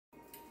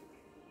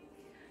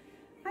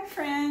Hi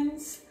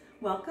friends,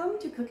 welcome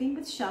to Cooking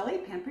with Shelley,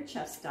 Pampered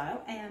Chef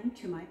Style, and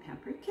to my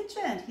Pampered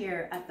Kitchen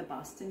here at the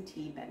Boston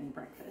Tea Bed and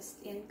Breakfast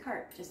in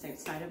Cart, just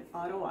outside of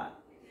Ottawa.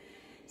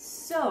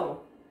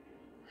 So,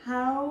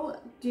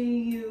 how do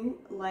you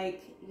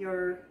like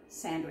your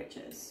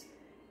sandwiches?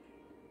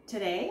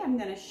 Today I'm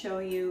going to show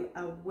you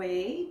a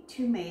way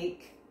to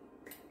make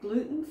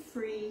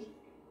gluten-free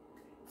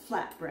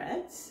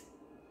flatbreads,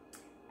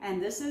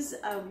 and this is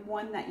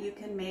one that you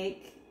can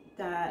make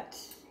that,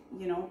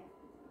 you know,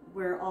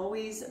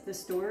 the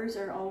stores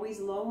are always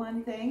low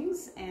on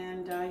things,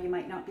 and you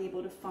might not be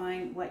able to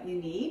find what you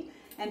need.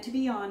 And to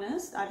be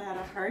honest, I've had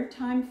a hard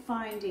time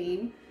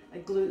finding a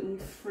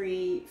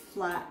gluten-free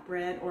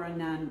flatbread or a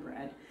naan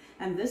bread.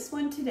 And this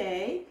one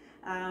today,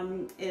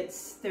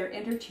 they're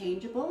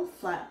interchangeable,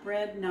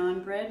 flatbread,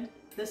 naan bread.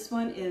 This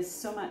one is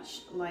so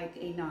much like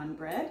a naan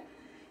bread,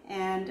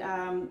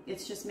 and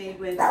it's just made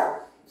with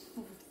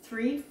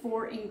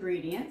 4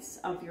 ingredients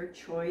of your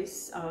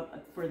choice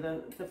for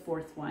the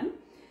fourth one.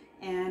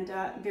 And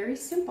very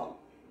simple.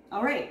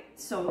 All right,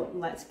 so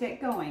let's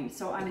get going.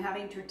 So I'm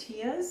having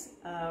tortillas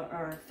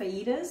or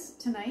fajitas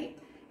tonight,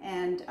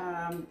 and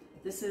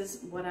this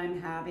is what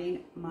I'm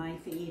having my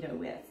fajita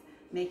with,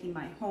 making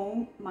my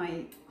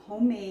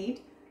homemade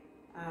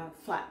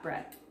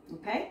flatbread.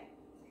 Okay,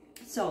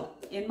 so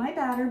in my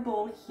batter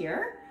bowl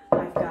here,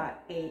 I've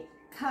got a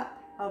cup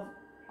of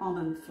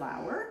almond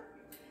flour,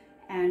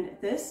 and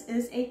this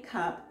is a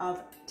cup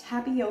of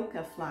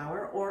tapioca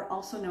flour, or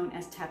also known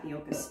as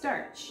tapioca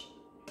starch.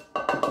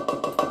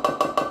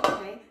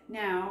 Okay,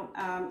 now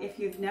if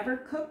you've never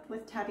cooked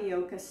with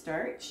tapioca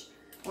starch,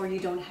 or you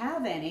don't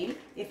have any,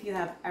 if you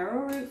have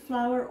arrowroot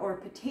flour or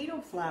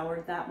potato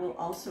flour, that will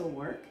also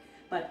work,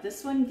 but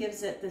this one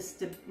gives it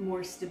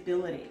more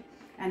stability.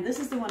 And this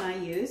is the one I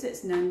use.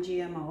 It's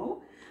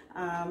non-GMO.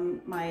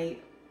 My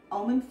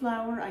almond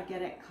flour I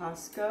get at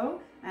Costco,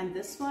 and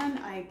this one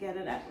I get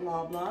it at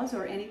Loblaws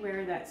or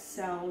anywhere that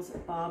sells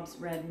Bob's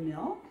Red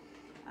Mill.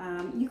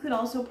 You could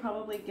also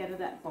probably get it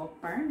at Bulk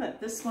Barn,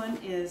 but this one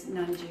is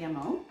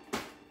non-GMO.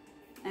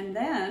 And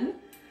then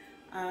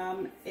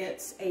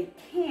it's a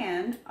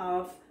can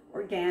of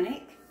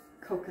organic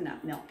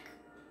coconut milk.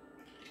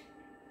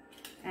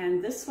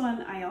 And this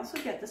one, I also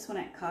get this one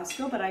at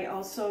Costco, but I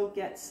also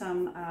get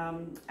some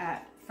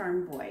at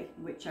Farm Boy,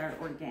 which are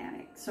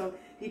organic. So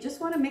you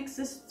just want to mix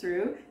this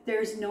through.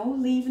 There's no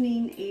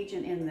leavening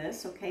agent in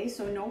this, okay?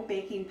 So no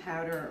baking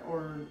powder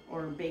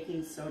or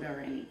baking soda or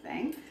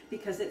anything,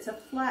 because it's a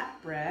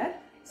flatbread,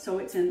 so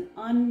it's an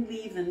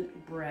unleavened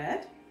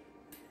bread.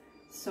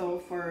 So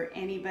for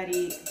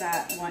anybody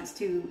that wants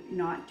to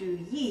not do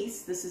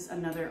yeast, this is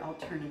another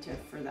alternative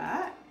for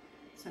that.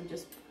 So I'm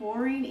just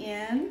pouring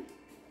in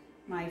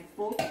my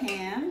full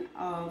can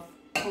of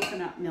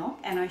coconut milk,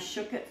 and I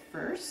shook it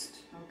first,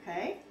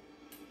 okay?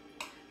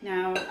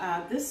 Now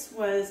this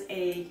was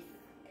a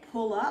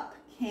pull-up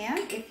can.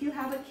 If you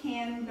have a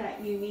can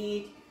that you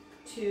need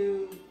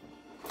to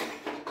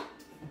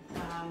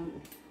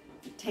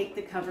take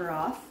the cover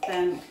off,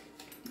 then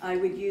I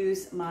would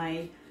use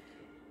my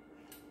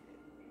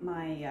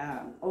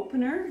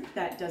opener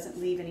that doesn't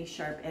leave any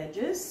sharp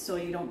edges, so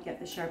you don't get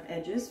the sharp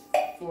edges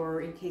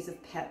in case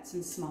of pets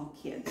and small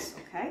kids,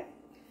 okay?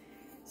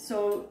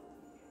 So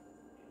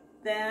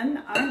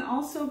then I'm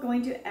also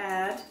going to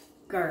add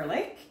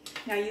garlic.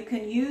 Now you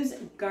can use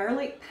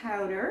garlic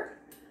powder.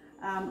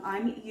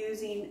 I'm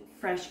using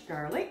fresh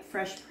garlic,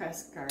 fresh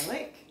pressed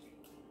garlic,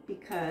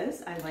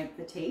 because I like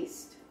the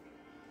taste.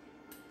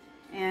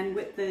 And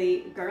with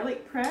the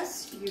garlic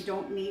press, you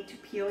don't need to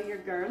peel your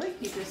garlic.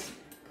 You just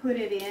put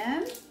it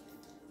in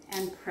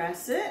and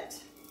press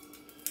it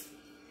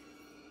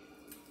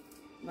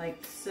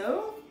like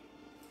so,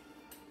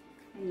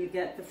 and you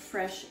get the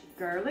fresh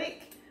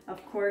garlic.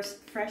 Of course,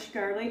 fresh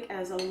garlic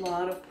has a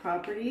lot of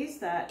properties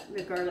that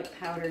the garlic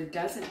powder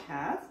doesn't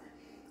have,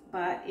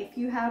 but if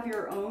you have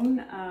your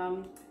own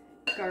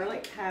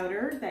garlic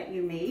powder that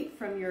you made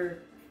from your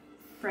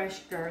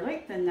fresh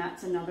garlic, then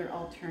that's another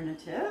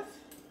alternative.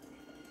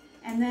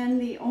 And then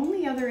the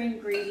only other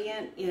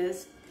ingredient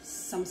is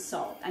some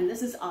salt, and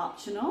this is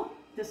optional.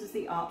 This is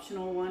the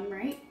optional one,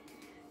 right?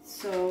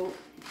 So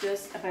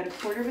just about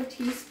 1/4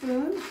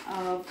 teaspoon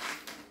of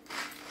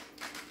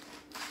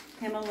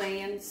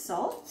Himalayan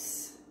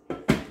salts,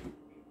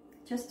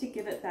 just to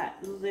give it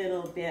that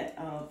little bit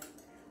of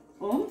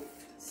oomph.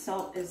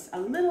 Salt is a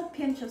little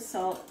pinch of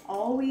salt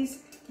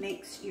always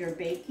makes your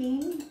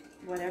baking,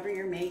 whatever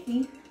you're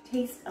making,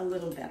 taste a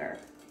little better.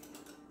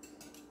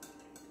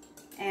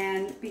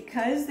 And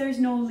because there's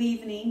no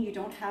leavening, you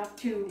don't have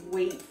to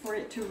wait for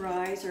it to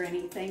rise or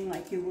anything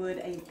like you would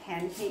a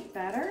pancake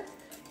batter.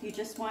 You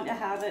just want to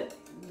have it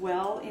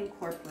well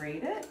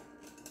incorporated.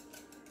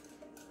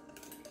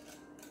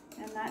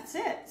 And that's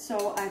it.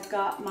 So I've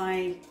got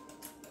my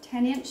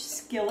 10-inch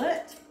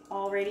skillet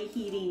already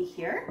heating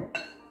here.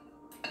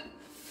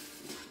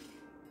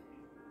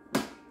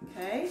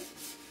 Okay.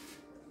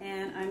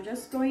 And I'm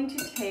just going to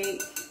take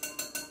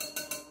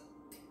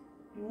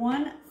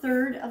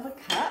 1/3 of a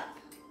cup.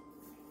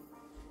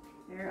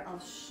 Here, I'll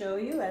show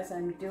you as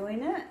I'm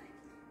doing it.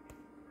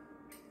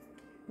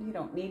 you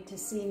don't need to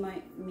see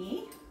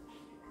me.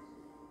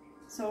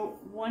 So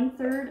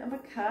 1/3 of a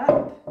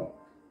cup,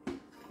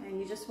 and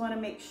you just want to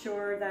make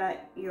sure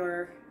that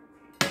your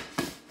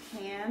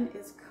pan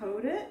is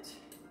coated,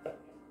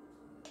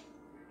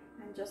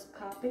 and just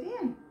pop it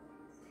in.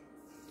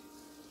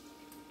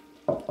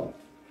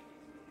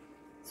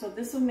 So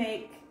this will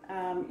make,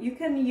 you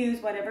can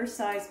use whatever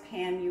size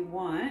pan you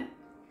want.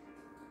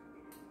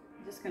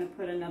 I'm just going to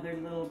put another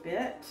little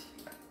bit.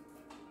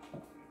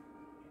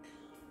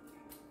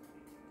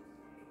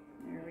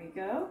 There we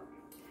go.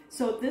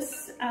 So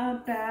this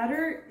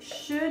batter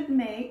should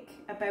make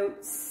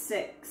about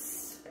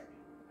 6,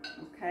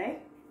 okay?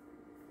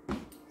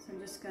 So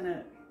I'm just going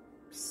to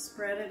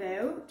spread it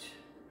out.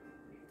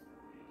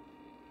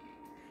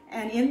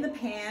 And in the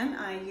pan,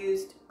 I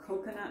used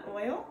coconut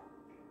oil.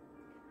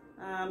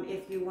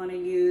 If you want to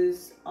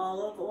use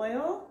olive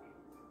oil,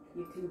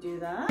 you can do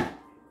that.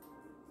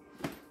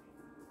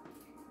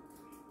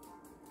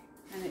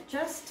 And it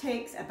just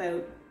takes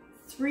about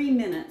 3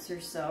 minutes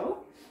or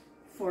so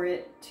for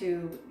it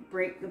to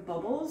break the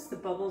bubbles. The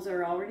bubbles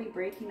are already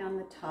breaking on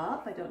the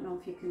top. I don't know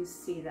if you can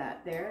see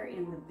that there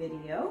in the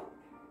video.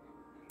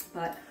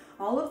 But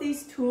all of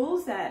these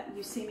tools that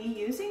you see me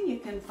using, you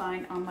can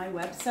find on my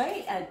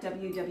website at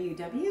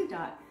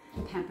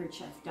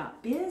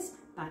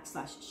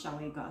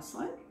www.pamperedchef.biz/Shelley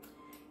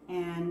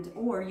and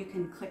or you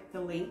can click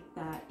the link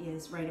that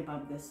is right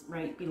above this,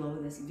 right below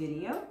this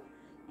video,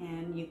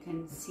 and you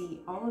can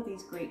see all of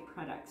these great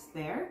products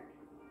there.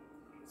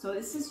 So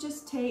this is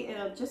just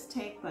it'll just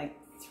take like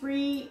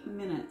 3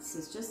 minutes.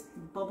 It's just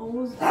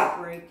bubbles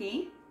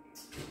breaking,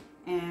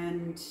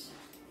 and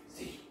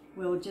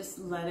we'll just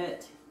let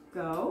it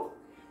go.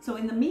 So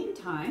in the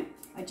meantime,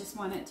 I just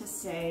wanted to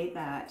say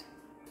that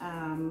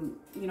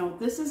you know,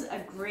 this is a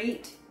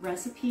great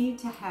recipe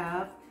to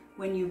have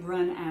when you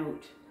run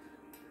out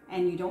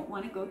and you don't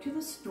want to go to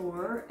the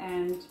store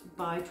and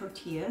buy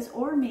tortillas,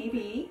 or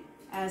maybe,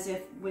 as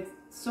if with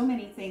so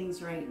many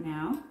things right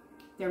now,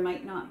 there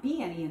might not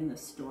be any in the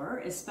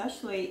store,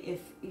 especially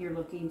if you're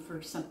looking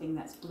for something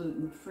that's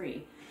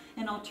gluten-free.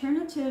 An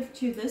alternative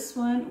to this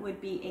one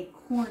would be a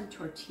corn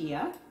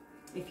tortilla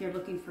if you're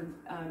looking for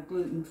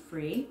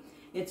gluten-free.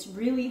 It's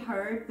really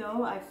hard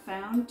though, I've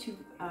found, to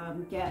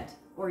get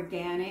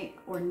organic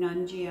or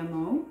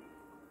non-GMO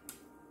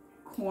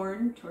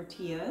corn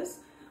tortillas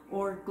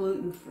or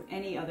gluten-free,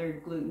 any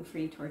other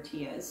gluten-free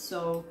tortillas,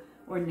 so,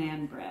 or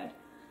naan bread.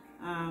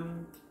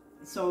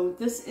 So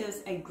this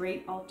is a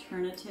great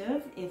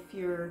alternative if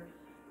you're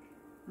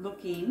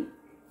looking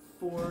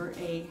for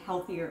a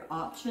healthier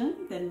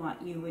option than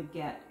what you would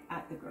get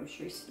at the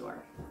grocery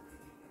store.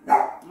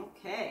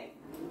 Okay,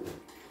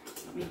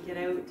 let me get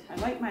out. I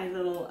like my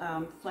little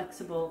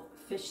flexible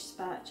fish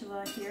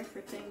spatula here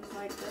for things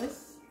like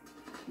this.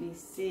 Let me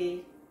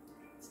see.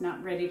 It's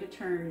not ready to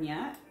turn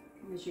yet,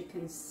 as you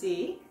can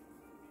see.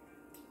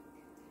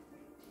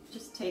 It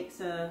just takes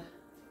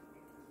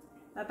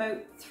about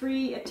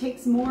 3, it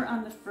takes more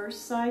on the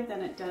first side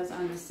than it does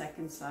on the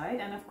second side.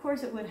 And of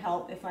course it would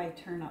help if I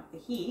turn up the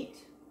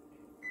heat,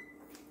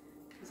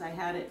 because I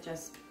had it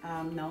just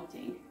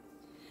melting.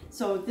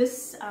 So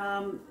this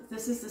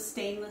is the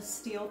stainless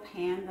steel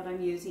pan that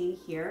I'm using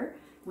here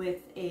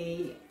with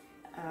a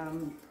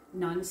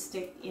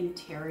non-stick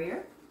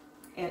interior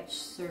etched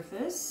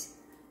surface.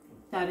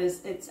 That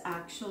is, it's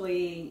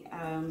actually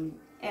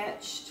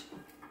etched.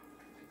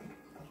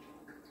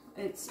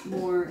 It's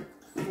more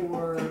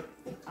for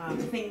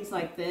things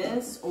like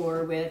this,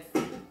 or with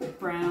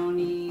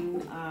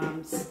browning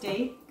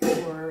steak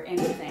or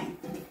anything.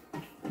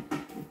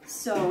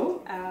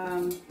 So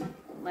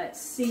let's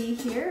see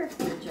here if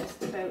we're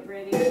just about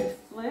ready to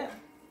flip.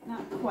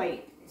 Not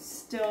quite.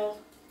 Still,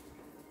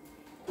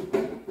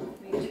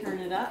 let me turn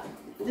it up.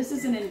 This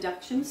is an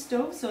induction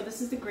stove, so this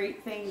is the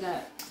great thing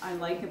that I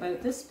like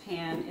about this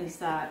pan, is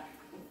that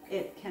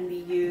it can be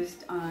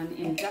used on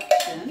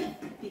induction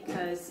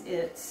because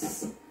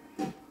it's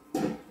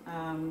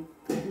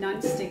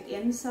non-stick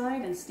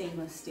inside and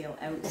stainless steel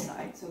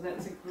outside. So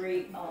that's a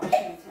great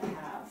option to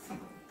have.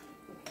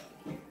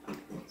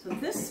 So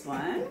this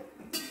one,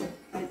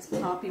 it's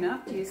popping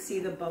up. Do you see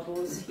the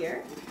bubbles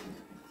here?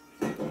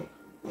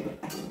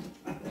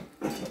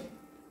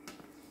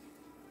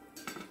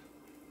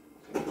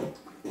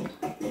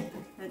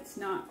 It's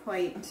not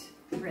quite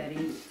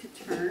ready to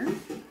turn.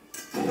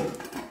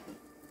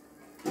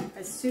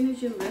 As soon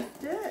as you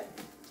lift it,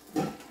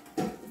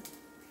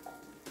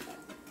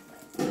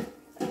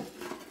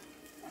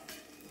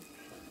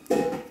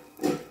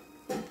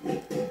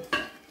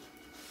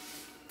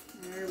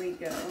 there we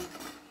go.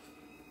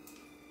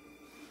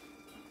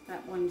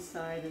 That one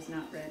side is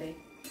not ready.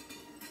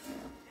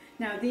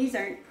 Now these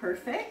aren't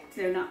perfect.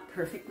 They're not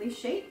perfectly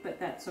shaped, but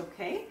that's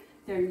okay.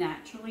 They're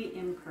naturally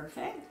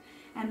imperfect.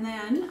 And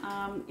then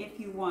if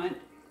you want,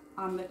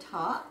 on the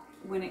top,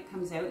 when it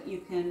comes out,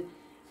 you can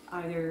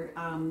either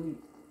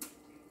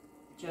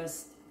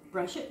just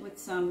brush it with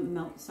some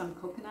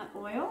coconut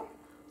oil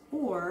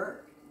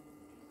or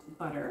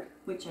butter,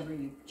 whichever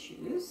you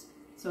choose.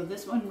 So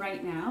this one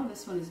right now,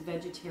 this one is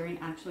vegetarian.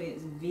 Actually,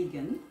 it's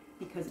vegan.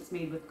 because it's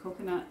made with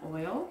coconut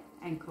oil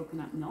and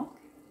coconut milk.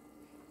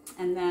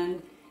 And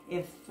then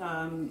if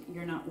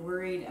you're not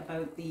worried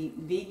about the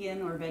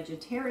vegan or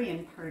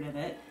vegetarian part of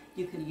it,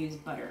 you could use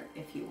butter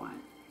if you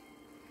want.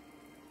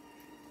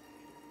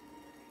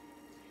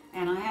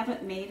 And I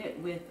haven't made it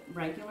with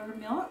regular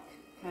milk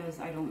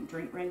because I don't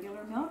drink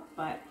regular milk,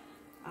 but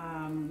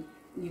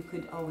you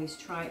could always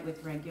try it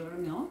with regular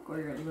milk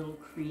or a little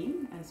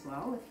cream as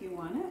well if you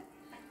want it,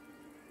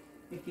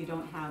 if you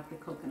don't have the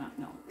coconut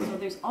milk. So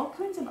there's all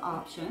kinds of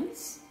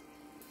options,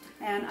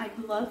 and I'd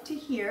love to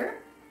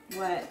hear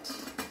what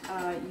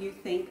you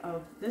think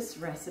of this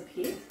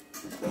recipe.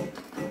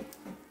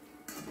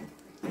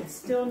 It's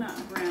still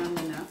not brown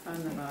enough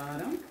on the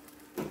bottom.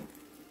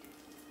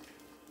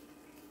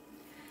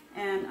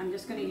 And I'm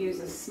just going to use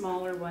a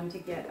smaller one to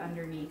get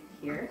underneath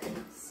here.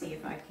 See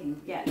if I can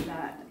get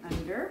that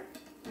under.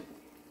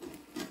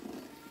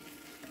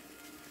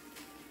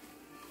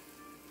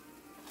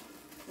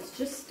 It's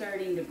just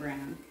starting to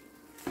brown.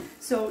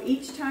 So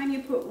each time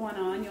you put one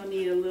on, you'll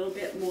need a little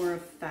bit more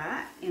of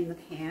fat in the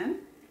pan.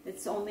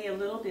 It's only a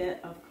little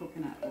bit of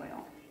coconut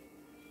oil.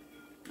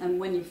 And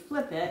when you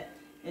flip it,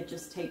 it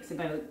just takes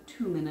about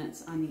 2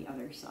 minutes on the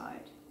other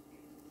side.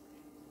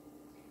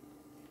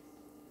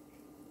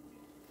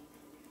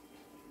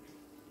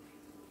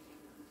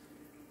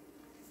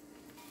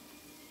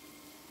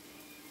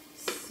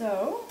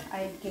 So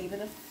I gave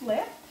it a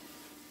flip,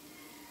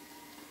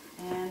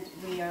 and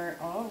we are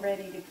all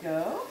ready to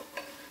go.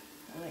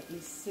 I'll let you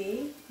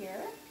see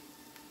here.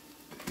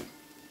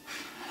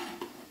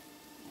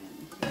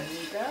 And here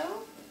we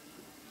go.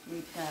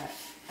 We've got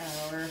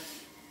our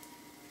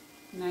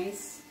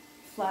nice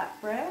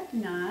flatbread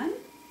naan.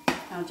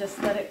 I'll just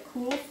let it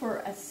cool for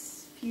a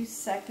few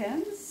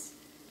seconds,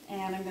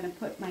 and I'm going to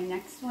put my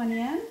next one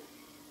in.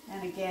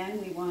 And again,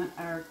 we want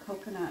our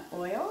coconut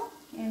oil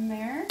in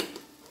there.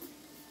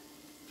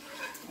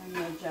 And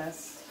we'll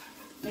just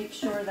make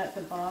sure that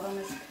the bottom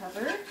is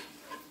covered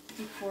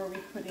before we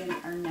put in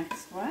our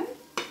next one.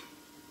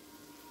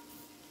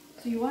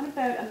 So you want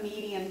about a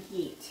medium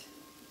heat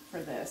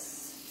for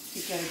this to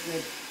get a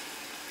good...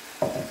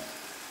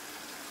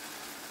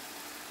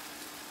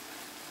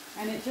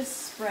 And it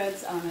just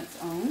spreads on its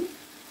own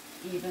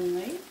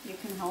evenly. You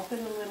can help it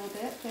a little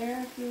bit there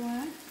if you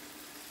want.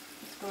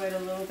 Just go it a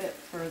little bit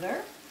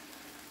further.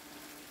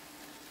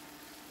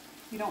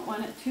 You don't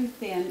want it too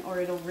thin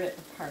or it'll rip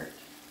apart.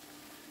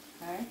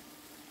 Okay.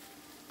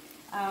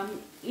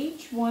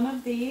 Each one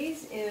of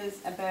these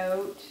is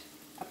about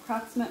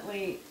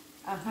approximately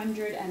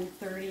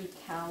 130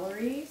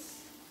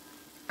 calories,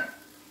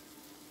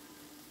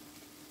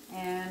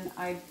 and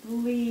I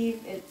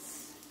believe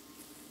it's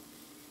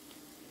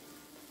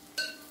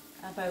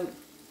about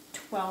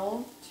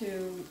 12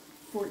 to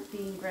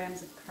 14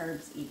 grams of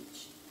carbs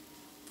each.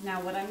 Now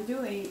what I'm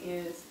doing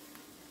is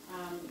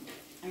I'm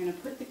going to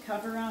put the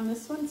cover on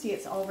this one. See,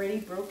 it's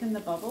already broken the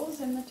bubbles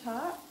in the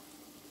top.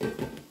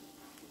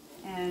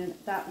 And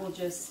that will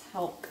just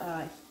help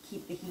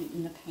keep the heat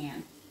in the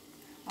pan.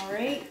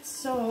 Alright,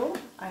 so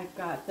I've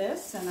got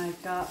this, and I've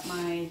got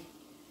my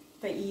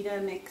fajita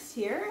mix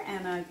here,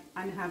 and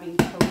I'm having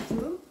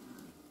tofu.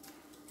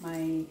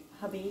 My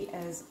hubby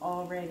has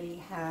already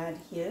had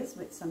his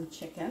with some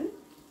chicken.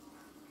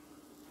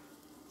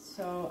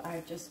 So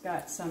I've just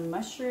got some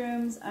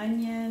mushrooms,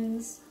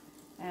 onions,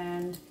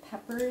 and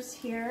peppers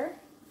here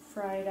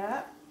fried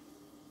up,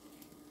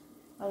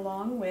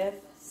 along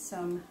with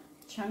some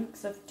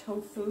chunks of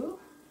tofu,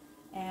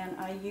 and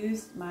I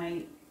used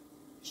my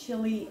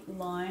chili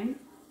lime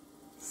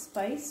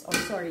spice, or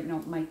sorry,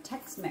 no, my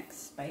Tex-Mex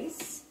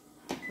spice,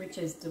 which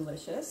is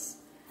delicious.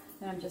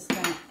 And I'm just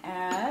going to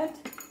add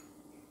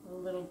a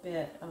little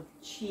bit of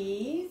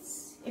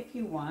cheese if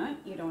you want,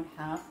 you don't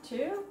have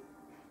to,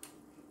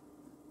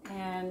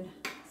 and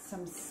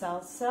some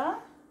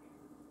salsa.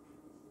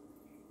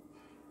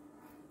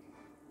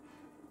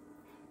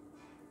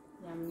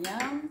 Yum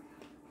yum.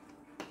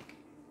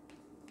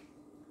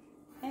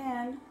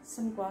 And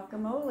some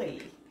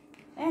guacamole.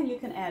 And you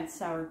can add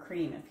sour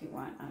cream if you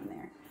want on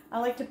there. I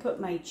like to put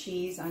my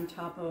cheese on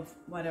top of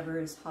whatever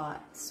is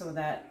hot so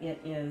that it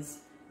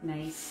is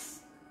nice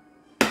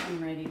and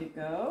ready to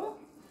go.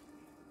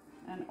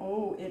 And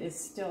oh, it is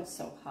still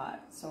so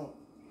hot. So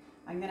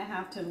I'm going to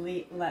have to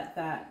let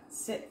that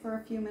sit for a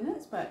few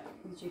minutes, but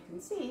as you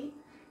can see,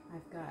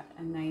 I've got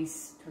a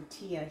nice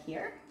tortilla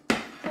here.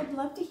 So I'd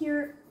love to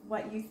hear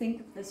what you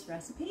think of this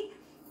recipe.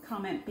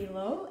 Comment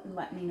below and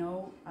let me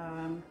know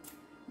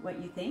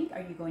what you think.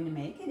 Are you going to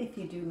make it? If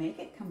you do make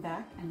it, come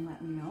back and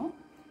let me know.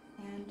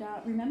 And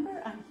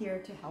remember, I'm here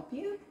to help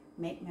you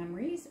make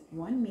memories,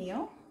 one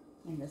meal,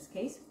 in this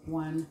case,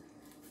 one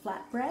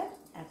flatbread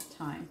at a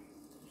time.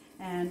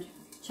 And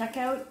check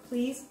out,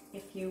 please,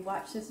 if you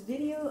watch this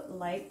video,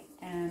 like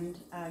and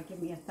give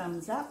me a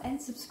thumbs up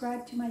and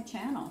subscribe to my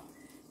channel.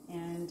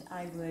 And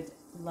I would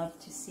love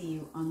to see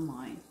you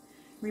online.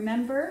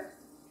 Remember,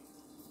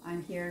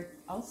 I'm here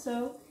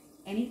also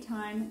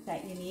anytime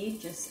that you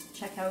need. Just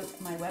check out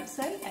my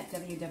website at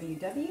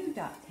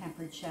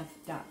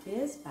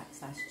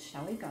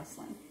www.pamperedchef.biz/Shelley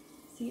Gosselin.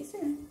 see you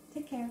soon.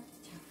 Take care.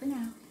 Ciao for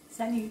now.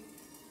 Salut.